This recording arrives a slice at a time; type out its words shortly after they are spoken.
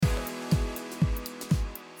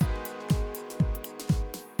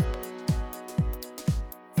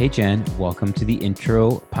Hey, Jen, welcome to the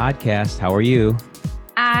Intro Podcast. How are you?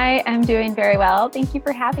 I am doing very well. Thank you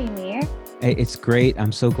for having me. Hey, it's great.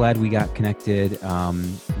 I'm so glad we got connected.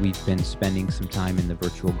 We've been spending some time in the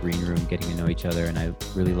virtual green room getting to know each other, and I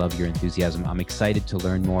really love your enthusiasm. I'm excited to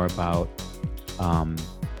learn more about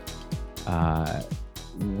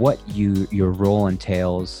what your role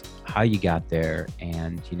entails, how you got there,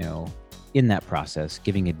 and, in that process,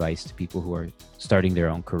 giving advice to people who are starting their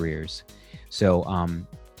own careers. So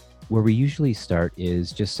where we usually start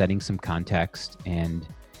is just setting some context and,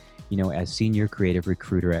 as senior creative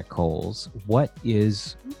recruiter at Kohl's, what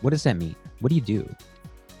does that mean? What do you do?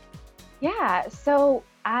 Yeah, so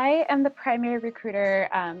I am the primary recruiter.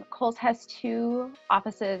 Kohl's has two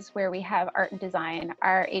offices where we have art and design,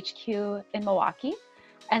 our HQ in Milwaukee,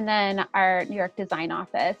 and then our New York design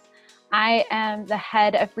office. I am the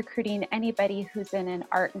head of recruiting anybody who's in an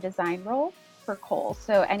art and design role for Kohl's.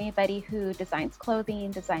 So anybody who designs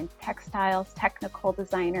clothing, designs textiles, technical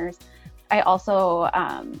designers. I also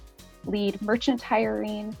lead merchant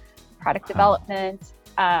hiring, product development.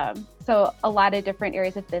 So a lot of different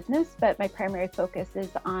areas of business, but my primary focus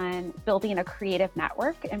is on building a creative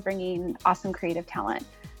network and bringing awesome creative talent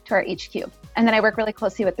to our HQ. And then I work really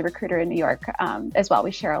closely with the recruiter in New York as well.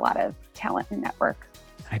 We share a lot of talent and network.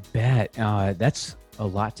 I bet that's a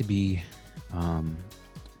lot to be,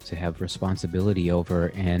 to have responsibility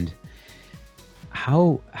over. And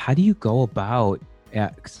how do you go about?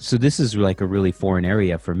 So this is like a really foreign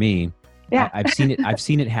area for me. Yeah. I've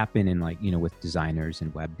seen it happen in with designers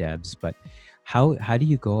and web devs, but how do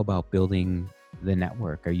you go about building the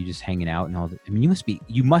network? Are you just hanging out and all that? I mean,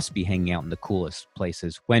 you must be hanging out in the coolest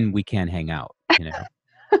places when we can hang out,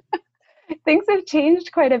 Things have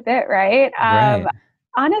changed quite a bit, right? Right.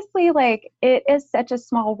 Honestly, it is such a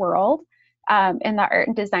small world in the art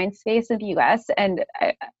and design space in the US and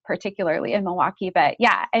particularly in Milwaukee. But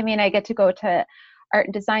yeah, I mean, I get to go to art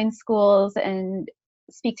and design schools and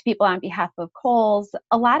speak to people on behalf of Kohl's.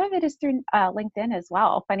 A lot of it is through LinkedIn as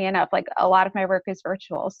well. Funny enough, a lot of my work is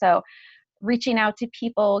virtual. So reaching out to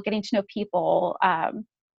people, getting to know people.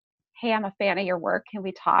 Hey, I'm a fan of your work. Can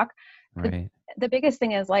we talk? Right. The biggest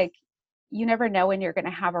thing is you never know when you're going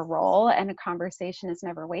to have a role, and a conversation is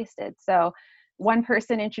never wasted. So one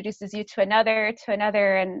person introduces you to another, and it's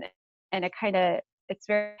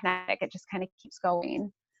very kinetic. It just kind of keeps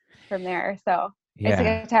going from there. So I just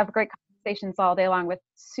Yeah. get to have great conversations all day long with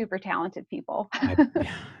super talented people.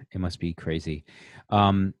 It must be crazy.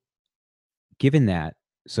 Given that,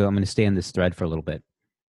 so I'm going to stay on this thread for a little bit.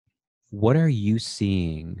 What are you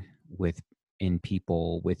seeing with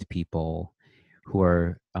people who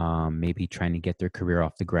are maybe trying to get their career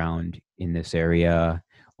off the ground in this area,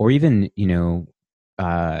 or even the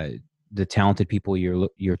talented people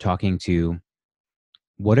you're talking to?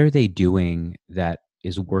 What are they doing that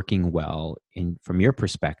is working well from your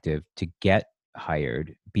perspective to get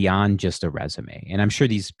hired beyond just a resume? And I'm sure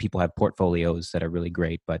these people have portfolios that are really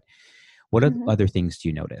great, but what other things do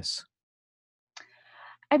you notice?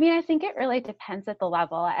 I mean, I think it really depends at the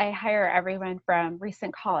level. I hire everyone from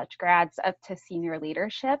recent college grads up to senior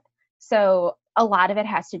leadership. So a lot of it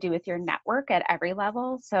has to do with your network at every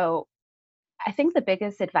level. So I think the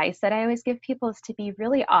biggest advice that I always give people is to be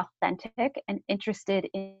really authentic and interested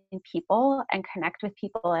in people and connect with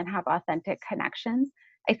people and have authentic connections.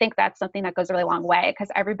 I think that's something that goes a really long way because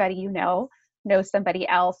everybody knows somebody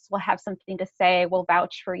else, will have something to say, will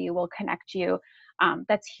vouch for you, will connect you.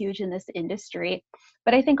 That's huge in this industry.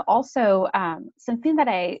 But I think also something that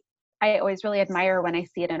I always really admire when I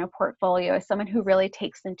see it in a portfolio is someone who really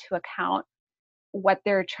takes into account what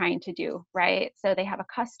they're trying to do, right? So they have a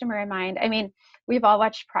customer in mind. I mean, we've all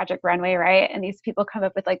watched Project Runway, right? And these people come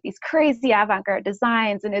up with these crazy avant-garde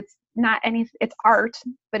designs, and it's art,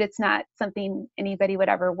 but it's not something anybody would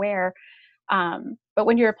ever wear. But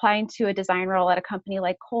when you're applying to a design role at a company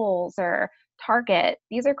like Kohl's or Target,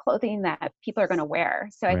 these are clothing that people are going to wear.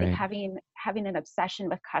 So I think Right. having an obsession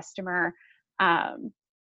with customer,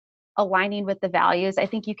 aligning with the values, I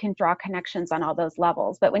think you can draw connections on all those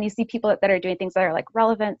levels. But when you see people that are doing things that are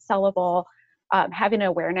relevant, sellable, having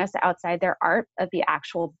awareness outside their art of the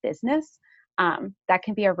actual business, that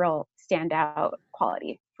can be a real standout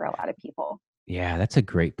quality for a lot of people. Yeah, that's a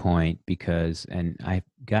great point and I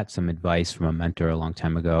got some advice from a mentor a long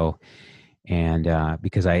time ago, and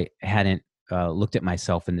because I hadn't looked at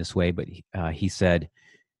myself in this way, but he said,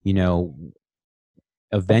 you know,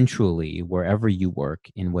 eventually, wherever you work,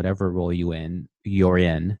 in whatever role you're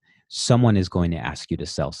in, someone is going to ask you to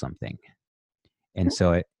sell something. And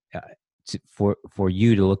so for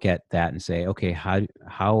you to look at that and say, okay,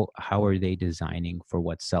 how are they designing for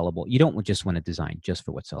what's sellable? You don't just want to design just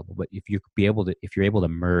for what's sellable, but if you're able to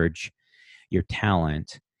merge your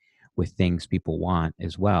talent with things people want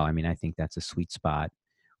as well. I mean, I think that's a sweet spot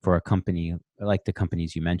for a company like the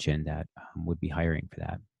companies you mentioned that would be hiring for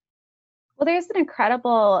that. Well, there's an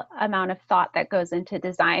incredible amount of thought that goes into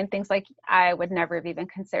design, things like I would never have even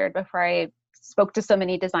considered before I spoke to so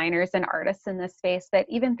many designers and artists in this space. But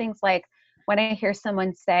even things like when I hear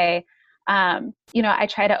someone say, I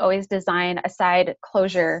try to always design a side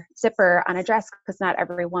closure zipper on a dress because not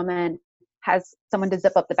every woman has someone to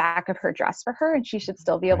zip up the back of her dress for her, and she should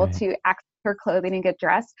still be able Right. to access her clothing and get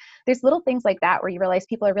dressed. There's little things like that where you realize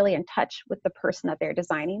people are really in touch with the person that they're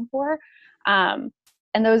designing for.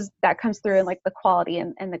 And that comes through in like the quality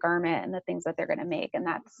and the garment and the things that they're going to make. And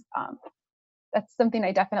that's something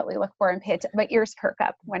I definitely look for and pay attention. My ears perk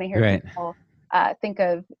up when I hear Right. people think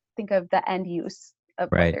of the end use of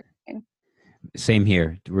what Right. they're doing. Same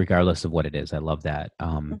here, regardless of what it is. I love that.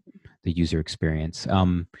 Mhm. The user experience.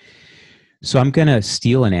 So I'm going to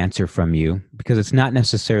steal an answer from you because it's not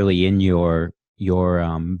necessarily in your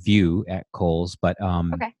view at Kohl's, but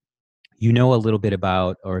Okay. you know a little bit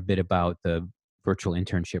about or a bit about the virtual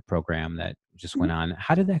internship program that just Mhm. went on.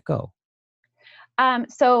 How did that go?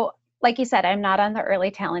 So like you said, I'm not on the early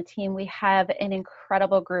talent team. We have an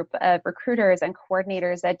incredible group of recruiters and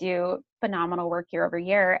coordinators that do phenomenal work year over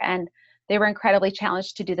year. And they were incredibly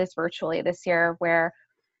challenged to do this virtually this year, where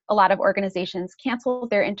a lot of organizations canceled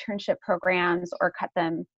their internship programs or cut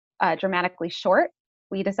them dramatically short.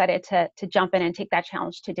 We decided to jump in and take that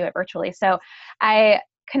challenge to do it virtually. So I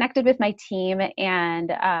connected with my team, and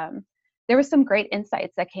there was some great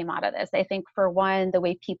insights that came out of this. I think for one, the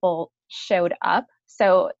way people showed up.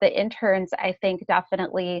 So the interns, I think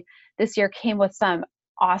definitely this year came with some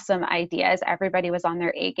awesome ideas. Everybody was on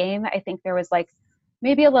their A game. I think there was like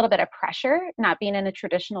maybe a little bit of pressure not being in a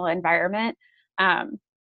traditional environment. Um,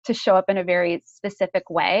 to show up in a very specific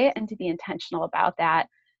way and to be intentional about that.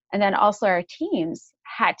 And then also our teams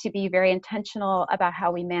had to be very intentional about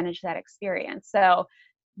how we manage that experience. So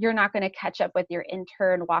you're not going to catch up with your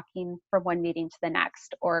intern walking from one meeting to the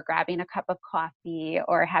next or grabbing a cup of coffee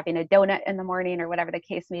or having a donut in the morning or whatever the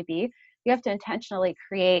case may be. You have to intentionally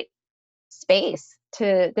create space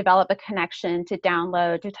to develop a connection, to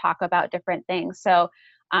download, to talk about different things. So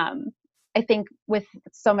um, I think with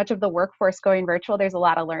so much of the workforce going virtual, there's a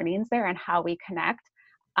lot of learnings there on how we connect.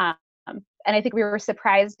 Um, and I think we were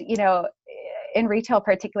surprised, in retail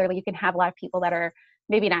particularly, you can have a lot of people that are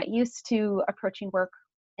maybe not used to approaching work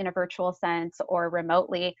in a virtual sense or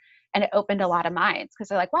remotely. And it opened a lot of minds because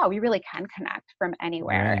they're like, wow, we really can connect from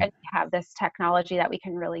anywhere Right. and have this technology that we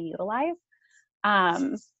can really utilize.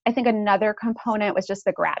 I think another component was just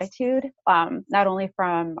the gratitude, not only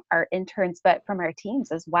from our interns, but from our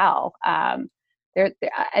teams as well. I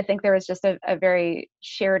think there was just a very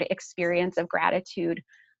shared experience of gratitude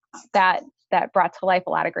that brought to life a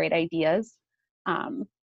lot of great ideas. Um,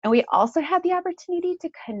 and we also had the opportunity to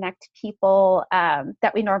connect people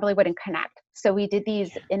that we normally wouldn't connect. So we did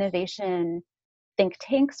these innovation think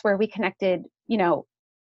tanks where we connected,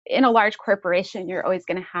 in a large corporation, you're always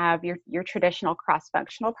going to have your traditional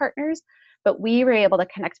cross-functional partners, but we were able to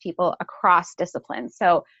connect people across disciplines.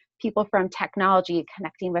 So people from technology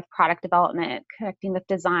connecting with product development, connecting with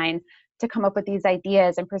design to come up with these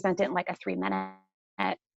ideas and present it in like a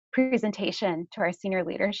 3-minute presentation to our senior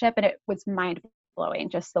leadership. And it was mind blowing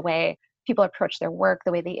just the way people approach their work,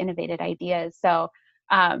 the way they innovated ideas. So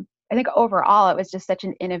I think overall, it was just such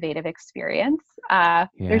an innovative experience. There's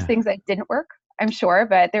Yeah. things that didn't work, I'm sure,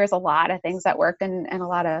 but there's a lot of things that worked and a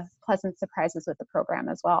lot of pleasant surprises with the program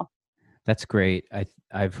as well. That's great.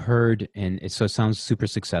 I've heard, and it sounds super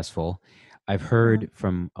successful. I've Mhm. heard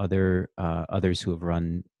from others who have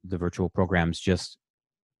run the virtual programs, just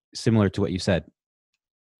similar to what you said.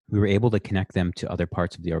 We were able to connect them to other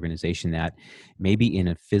parts of the organization that maybe in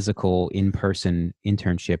a physical, in-person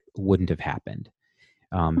internship wouldn't have happened.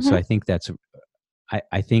 So Mhm.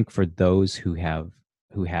 I think for those who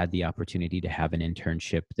had the opportunity to have an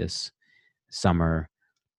internship this summer,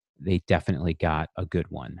 they definitely got a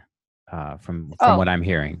good one from Oh, what I'm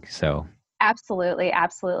hearing. So absolutely,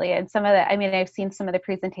 absolutely. And I mean, I've seen some of the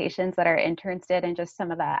presentations that our interns did and just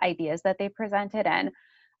some of the ideas that they presented. And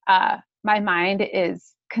my mind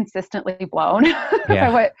is consistently blown by yeah,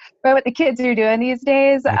 what the kids are doing these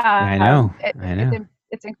days. I know, It, I it's know.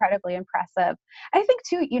 it's incredibly impressive. I think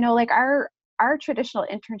too, like our traditional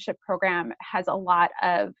internship program has a lot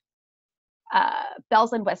of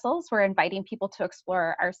bells and whistles. We're inviting people to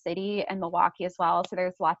explore our city and Milwaukee as well. So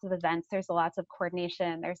there's lots of events, there's lots of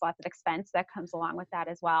coordination, there's lots of expense that comes along with that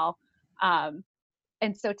as well.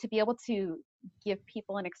 And so to be able to give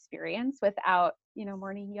people an experience without,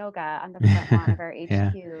 morning yoga on the front lawn of our Yeah,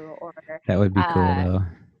 HQ, or that would be cool uh, though.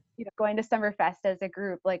 going to Summerfest as a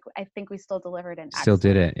group, like I think we still delivered an Still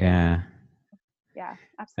did excellent it. experience. Yeah, Yeah,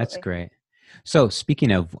 that's absolutely. great. So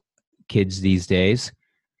speaking of kids these days,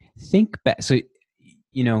 think back. So,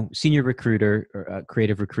 senior recruiter or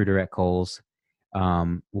creative recruiter at Kohl's.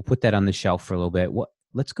 We'll put that on the shelf for a little bit.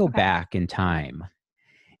 Let's go Okay. back in time.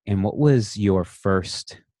 And what was your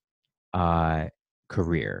first uh,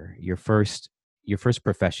 career? Your first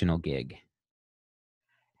professional gig?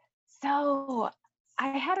 So I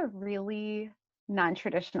had a really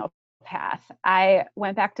non-traditional path. I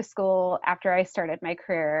went back to school after I started my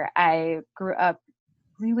career. I grew up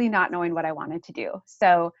really not knowing what I wanted to do.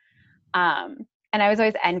 So, and I was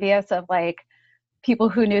always envious of like people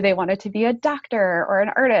who knew they wanted to be a doctor or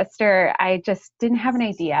an artist, or I just didn't have an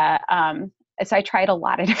idea. So I tried a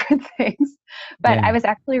lot of different things, but I Yeah. was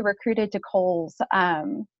actually recruited to Kohl's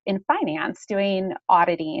in finance doing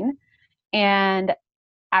auditing. And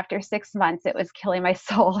after 6 months, it was killing my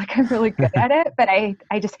soul. Like I'm really good at it, but I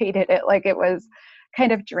just hated it. Like it was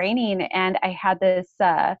kind of draining. And I had this,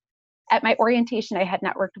 at my orientation, I had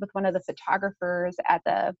networked with one of the photographers at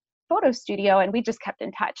the photo studio, and we just kept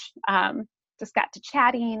in touch. Just got to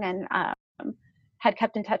chatting, and had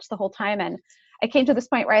kept in touch the whole time. And I came to this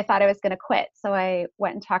point where I thought I was going to quit. So I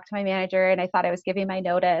went and talked to my manager, and I thought I was giving my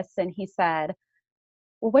notice. And he said,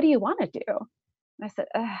 "Well, what do you want to do?" And I said,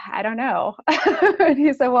 "I don't know." And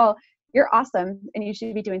he said, "Well, you're awesome, and you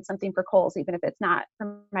should be doing something for Kohl's, even if it's not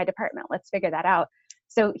from my department. Let's figure that out."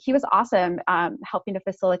 So he was awesome, helping to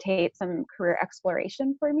facilitate some career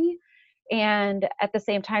exploration for me. And at the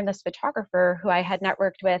same time, this photographer who I had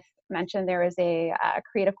networked with mentioned there was a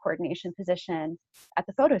creative coordination position at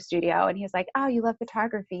the photo studio. And he's like, "Oh, you love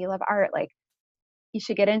photography, you love art. Like, you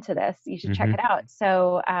should get into this. You should check Hmm. it out."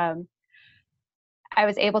 So I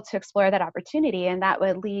was able to explore that opportunity, and that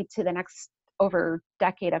would lead to the next over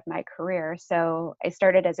decade of my career. So I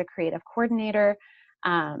started as a creative coordinator,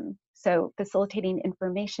 so facilitating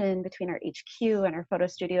information between our HQ and our photo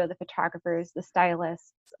studio, the photographers, the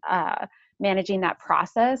stylists, managing that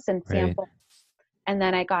process and Right. sample. And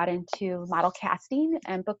then I got into model casting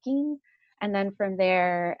and booking, and then from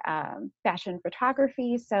there, fashion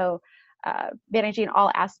photography. So managing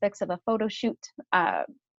all aspects of a photo shoot,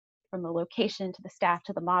 from the location to the staff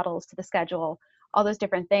to the models to the schedule, all those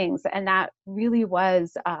different things. And that really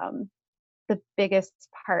was the biggest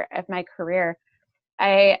part of my career.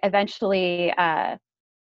 I eventually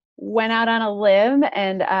went out on a limb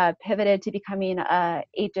and pivoted to becoming an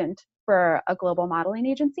agent for a global modeling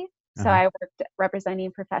agency. So Uh-huh. I worked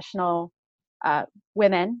representing professional uh,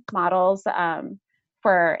 women models,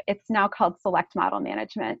 for, it's now called Select Model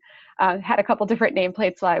Management. Had a couple different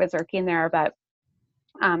nameplates while I was working there, but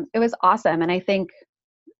it was awesome. And I think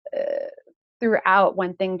uh, throughout,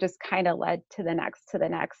 one thing just kind of led to the next, to the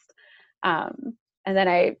next. And then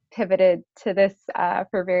I pivoted to this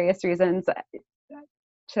for various reasons.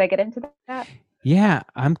 Should I get into that? Yeah,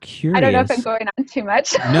 I'm I don't know if I'm curious. going on too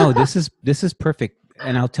much. No, this is perfect,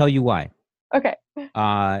 and I'll tell you why. Okay.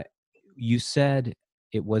 Uh, you said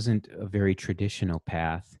it wasn't a very traditional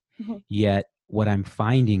path, Mhm. yet what I'm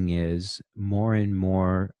finding is more and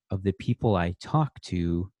more of the people I talk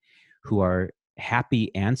to who are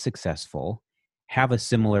happy and successful have a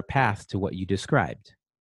similar path to what you described.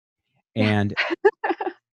 Yeah. And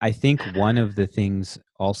I think one of the things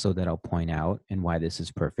also that I'll point out and why this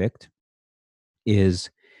is perfect is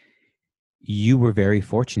you were very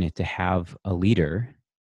fortunate to have a leader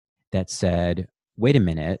that said, wait a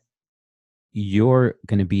minute, you're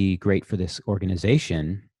going to be great for this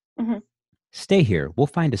organization. Mhm. Stay here. We'll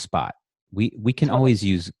find a spot. We can Totally. always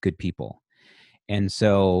use good people. And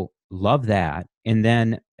so love that. And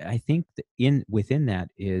then I think that in within that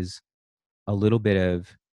is a little bit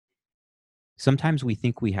of sometimes we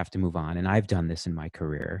think we have to move on. And I've done this in my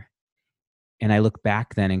career. And I look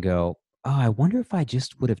back then and go, oh, I wonder if I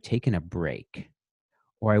just would have taken a break.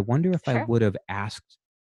 Or I wonder if I Sure. would have asked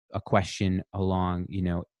a question along,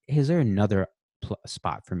 is there another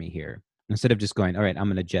spot for me here? Instead of just going, all right, I'm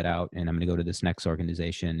going to jet out and I'm going to go to this next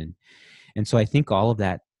organization. And so I think all of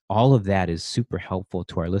that is super helpful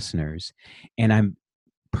to our listeners. And I'm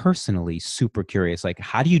personally super curious, like,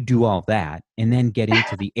 how do you do all that and then get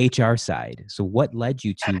into the HR side? So what led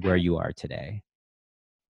you to where you are today?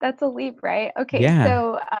 That's a leap, right? Okay. Yeah.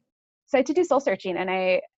 So I had to do soul searching, and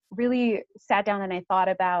I really sat down and I thought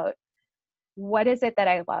about what is it that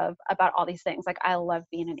I love about all these things? Like, I love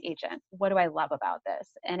being an agent. What do I love about this?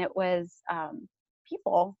 And it was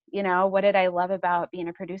people, what did I love about being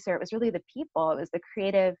a producer? It was really the people, it was the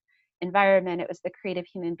creative environment. It was the creative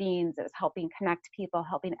human beings. It was helping connect people,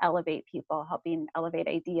 helping elevate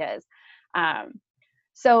ideas. Um,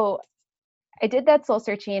 so I did that soul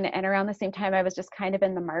searching, and around the same time, I was just kind of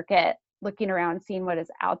in the market, looking around, seeing what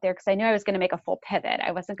is out there, because I knew I was going to make a full pivot.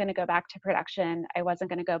 I wasn't going to go back to production. I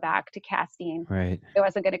wasn't going to go back to casting. Right. I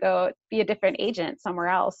wasn't going to go be a different agent somewhere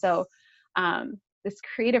else. So this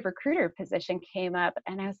creative recruiter position came up,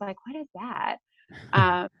 and I was like, what is that?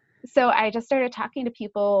 Um, so I just started talking to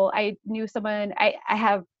people. I knew someone, I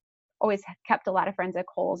have always kept a lot of friends at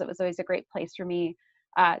Kohl's. It was always a great place for me.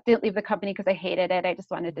 Didn't leave the company because I hated it. I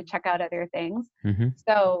just wanted to check out other things. Mm-hmm.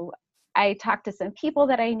 So I talked to some people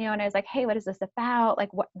that I knew, and I was like, hey, what is this about? Like,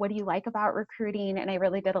 what do you like about recruiting? And I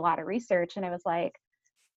really did a lot of research, and I was like,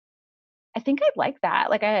 I think I'd like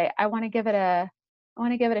that. Like, I want to give it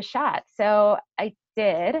a shot. So I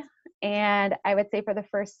did. And I would say for the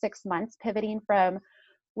first 6 months, pivoting from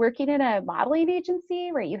working in a modeling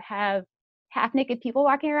agency where you have half naked people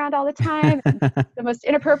walking around all the time, and the most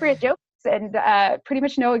inappropriate jokes, and pretty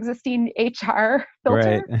much no existing HR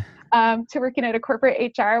filter, to working at a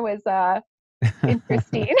corporate HR was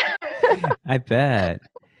interesting. I bet.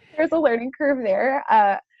 There's a learning curve there.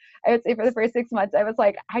 I would say for the first 6 months, I was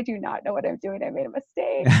like, I do not know what I'm doing. I made a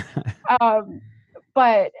mistake.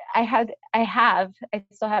 But I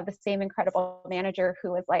still have the same incredible manager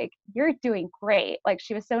who was like, you're doing great. Like,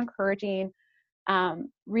 she was so encouraging,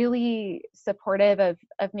 really supportive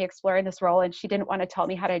of me exploring this role. And she didn't want to tell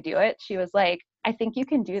me how to do it. She was like, I think you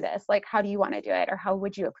can do this. Like, how do you want to do it? Or how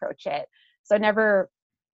would you approach it? So never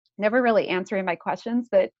really answering my questions,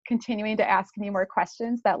 but continuing to ask me more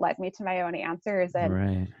questions that led me to my own answers.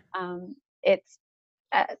 And it's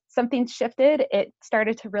something shifted. It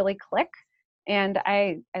started to really click, and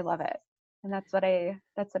I love it. And that's what I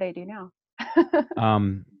do now.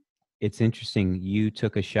 It's interesting. You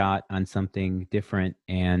took a shot on something different,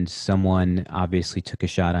 and someone obviously took a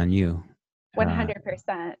shot on you.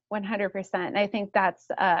 100%. And I think that's,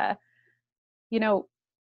 a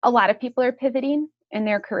lot of people are pivoting in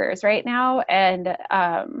their careers right now. And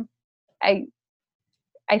I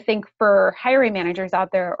think for hiring managers out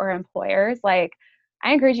there or employers, like,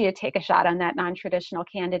 I encourage you to take a shot on that non-traditional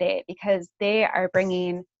candidate, because they are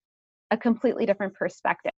bringing a completely different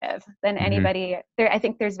perspective than anybody there. I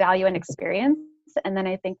think there's value in experience. And then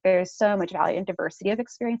I think there's so much value in diversity of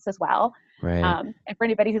experience as well. Right. And for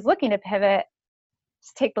anybody who's looking to pivot,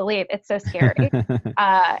 just take the leap. It's so scary.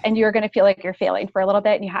 And you're going to feel like you're failing for a little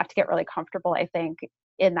bit, and you have to get really comfortable, I think,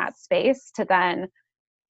 in that space to then,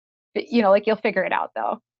 like, you'll figure it out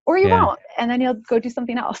though, or you won't, and then you'll go do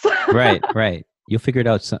something else. Right. You'll figure it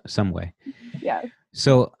out some way. Yeah.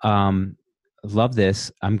 So, love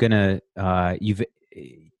this. I'm gonna,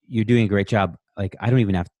 you're doing a great job. Like, I don't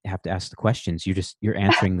even have to ask the questions. You're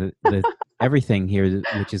answering the everything here,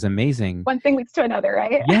 which is amazing. One thing leads to another,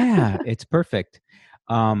 right? Yeah, it's perfect.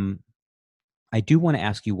 I do want to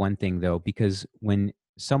ask you one thing though, because when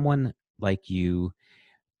someone like you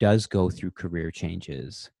does go through career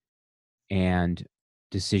changes and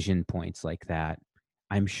decision points like that,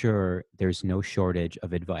 I'm sure there's no shortage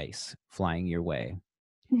of advice flying your way.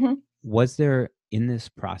 Mm-hmm. Was there, in this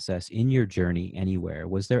process, in your journey anywhere,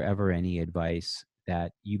 was there ever any advice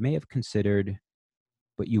that you may have considered,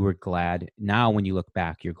 but you were glad, now when you look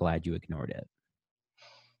back, you're glad you ignored it?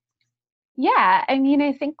 Yeah. I mean,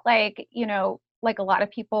 I think like a lot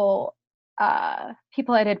of people had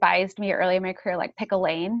advised me early in my career, like, pick a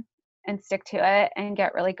lane and stick to it and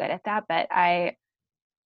get really good at that. But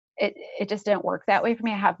it just didn't work that way for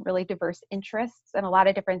me. I have really diverse interests in a lot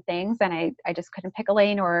of different things, and I just couldn't pick a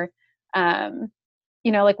lane. Or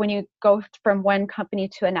like, when you go from one company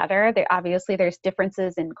to another, obviously there's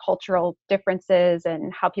differences in cultural differences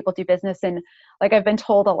and how people do business. And like, I've been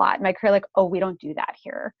told a lot in my career, like, oh, we don't do that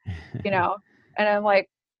here, and I'm like,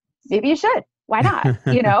 maybe you should. Why not?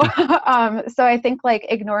 So I think, like,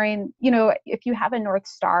 ignoring, if you have a North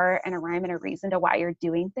Star and a rhyme and a reason to why you're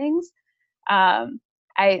doing things,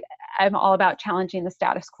 I'm all about challenging the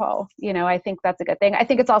status quo. I think that's a good thing. I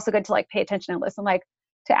think it's also good to, like, pay attention and listen, like,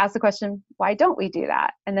 to ask the question, why don't we do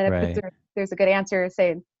that? And then if there's a good answer,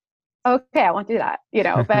 saying, okay, I won't do that,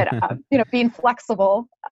 but, being flexible,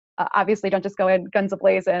 obviously don't just go in guns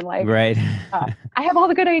a-blazing, like, I have all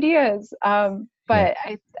the good ideas. But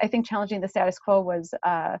I think challenging the status quo was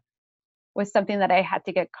something that I had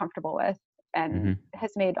to get comfortable with, and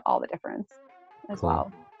has made all the difference as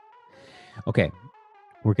well. Okay.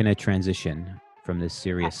 We're going to transition from this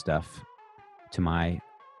serious stuff to my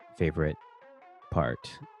favorite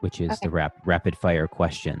part, which is the rapid fire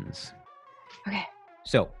questions. Okay.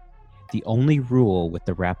 So the only rule with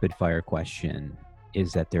the rapid fire question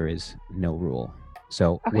is that there is no rule.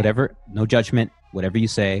 So Okay. whatever, no judgment, whatever you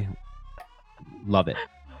say, love it.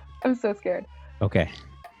 I'm so scared. Okay.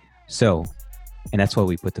 So, and that's why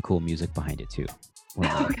we put the cool music behind it too.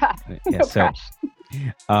 Oh God. Yeah. Oh So,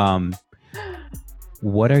 gosh.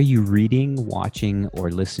 what are you reading, watching, or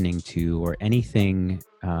listening to, or anything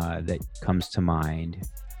that comes to mind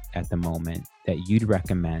at the moment that you'd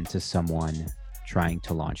recommend to someone trying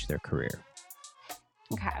to launch their career?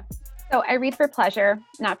 Okay. So I read for pleasure,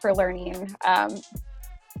 not for learning.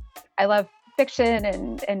 I love fiction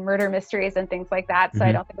and murder mysteries and things like that. So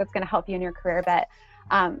I don't think that's going to help you in your career, but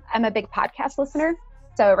I'm a big podcast listener.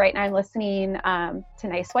 So right now I'm listening to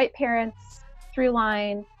Nice White Parents,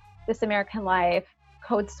 Throughline, This American Life,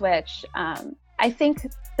 Code Switch. I think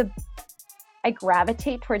I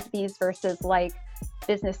gravitate towards these versus like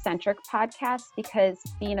business-centric podcasts because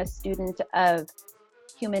being a student of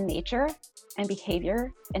human nature and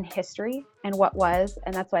behavior and history and what was,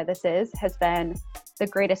 and that's why this has been the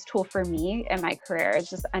greatest tool for me in my career, is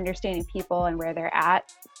just understanding people and where they're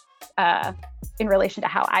at in relation to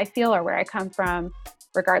how I feel or where I come from,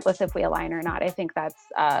 regardless if we align or not. I think that's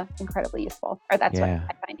incredibly useful, or that's what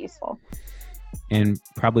I find useful. And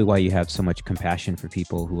probably why you have so much compassion for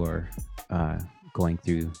people who are going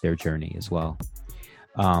through their journey as well.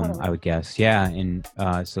 Totally. I would guess. Yeah. And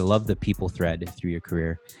so love the people thread through your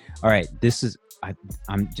career. All right.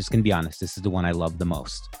 I'm just going to be honest. This is the one I love the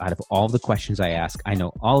most. Out of all the questions I ask, I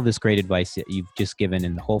know all of this great advice that you've just given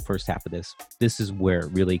in the whole first half of this. This is where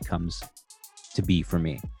it really comes to be for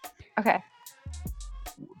me. Okay.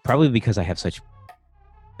 Probably because I have such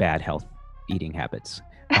bad health eating habits.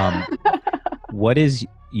 What is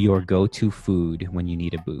your go-to food when you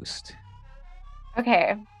need a boost?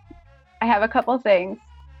 Okay. I have a couple things.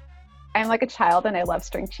 I'm like a child and I love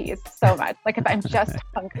string cheese so much. Like if I'm just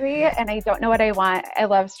hungry and I don't know what I want, I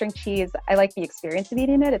love string cheese. I like the experience of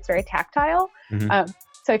eating it. It's very tactile. So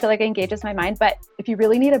I feel like it engages my mind. But if you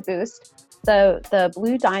really need a boost, the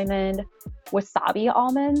Blue Diamond wasabi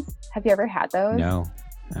almonds, have you ever had those? No.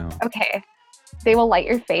 Okay. They will light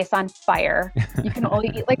your face on fire. You can only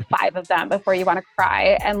eat like 5 of them before you want to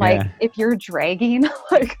cry. And like, if you're dragging,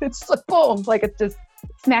 like it's like, boom, like it just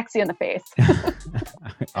smacks you in the face.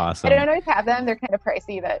 Awesome. I don't always have them. They're kind of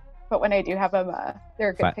pricey, but when I do have them, they're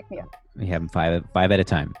a good pick-me-up. We have them five at a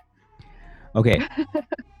time. Okay.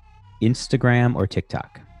 Instagram or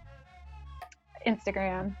TikTok?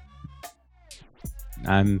 Instagram.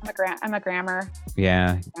 I'm a grammar.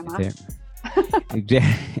 Yeah.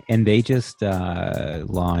 And they just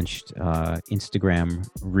launched Instagram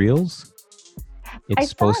Reels. It's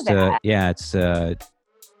supposed to, it's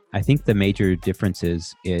I think the major difference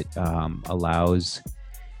is it allows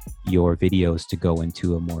your videos to go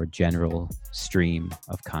into a more general stream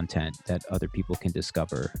of content that other people can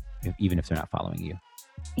discover, even if they're not following you.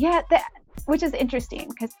 Yeah, which is interesting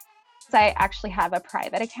because I actually have a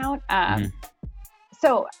private account.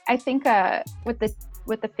 So I think with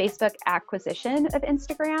the Facebook acquisition of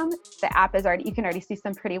Instagram, the app is you can already see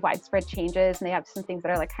some pretty widespread changes, and they have some things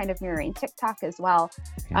that are like kind of mirroring TikTok as well.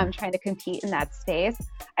 Trying to compete in that space.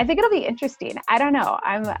 I think it'll be interesting. I don't know.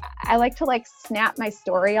 I like to like snap my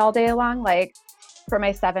story all day long, like for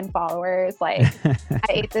my 7 followers, like I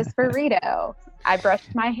ate this burrito, I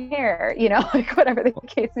brushed my hair, like whatever the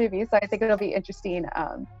case may be. So I think it'll be interesting.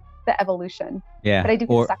 The evolution. Yeah. But I do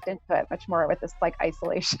get sucked into it much more with this like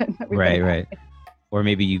isolation. Right. Or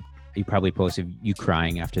maybe you probably posted you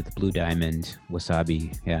crying after the Blue Diamond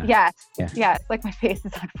wasabi. Yeah. Yes. Like my face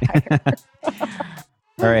is on fire.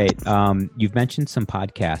 All right. You've mentioned some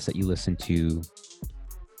podcasts that you listen to.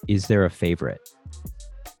 Is there a favorite?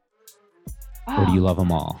 Or do you love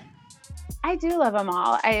them all? I do love them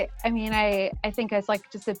all. I mean, I think as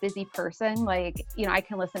like just a busy person, like, I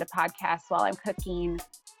can listen to podcasts while I'm cooking,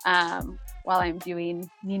 while I'm doing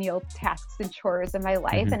menial tasks and chores in my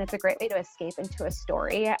life. And it's a great way to escape into a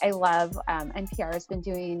story. I love, NPR has been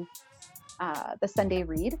doing the Sunday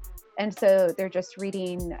Read. And so they're just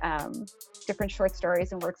reading different short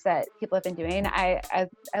stories and works that people have been doing. I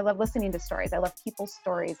love listening to stories. I love people's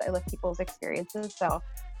stories. I love people's experiences. So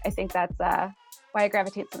I think that's why I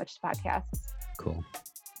gravitate so much to podcasts. Cool.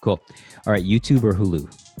 All right. YouTube or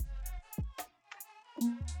Hulu?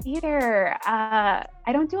 Either. I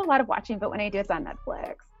don't do a lot of watching, but when I do, it's on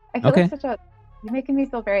Netflix. I feel like you're making me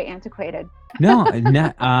feel very antiquated. No,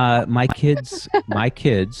 my kids.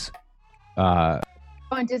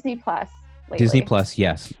 On Disney Plus lately. Disney Plus,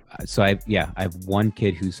 yes. So I have one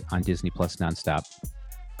kid who's on Disney Plus nonstop.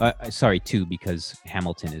 Sorry, 2 because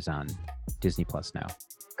Hamilton is on Disney Plus now.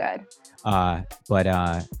 Good.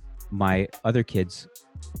 But my other kids,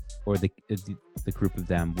 or the group of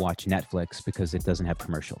them, watch Netflix because it doesn't have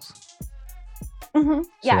commercials. Mm-hmm. So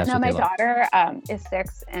Yeah, that's no, what they my love. daughter is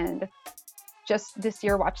 6 and just this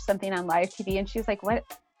year watched something on live TV and she was like, what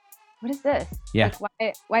is this? Yeah,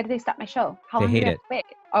 Like, why did they stop my show? How they long do we hate have it. to wait?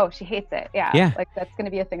 Oh, she hates it. Yeah. Yeah. Like that's going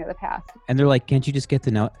to be a thing of the past. And they're like, can't you just get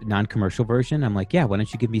the non-commercial version? I'm like, yeah, why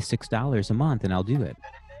don't you give me $6 a month and I'll do it.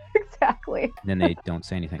 Exactly. And then they don't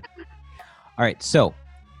say anything. All right. So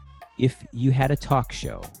if you had a talk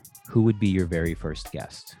show, who would be your very first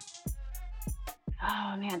guest?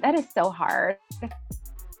 Oh man, that is so hard.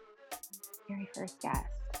 Very first guest.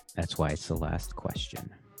 That's why it's the last question.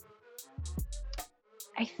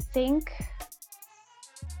 I think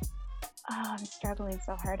I'm struggling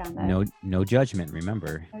so hard on this. No judgment,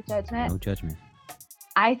 remember. No judgment. No judgment.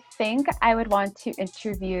 I think I would want to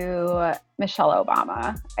interview Michelle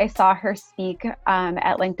Obama. I saw her speak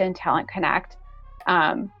at LinkedIn Talent Connect.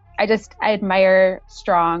 I admire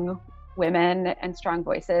strong women and strong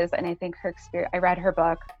voices, and I think her experience. I read her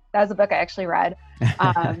book. That was a book I actually read,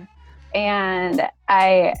 and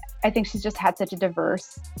I think she's just had such a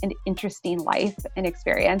diverse and interesting life and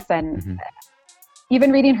experience. And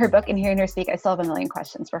even reading her book and hearing her speak, I still have a million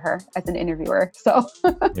questions for her as an interviewer. So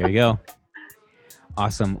there you go.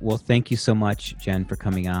 Awesome. Well, thank you so much, Jen, for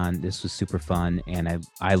coming on. This was super fun, and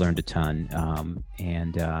I learned a ton,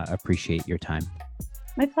 and appreciate your time.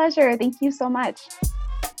 My pleasure. Thank you so much.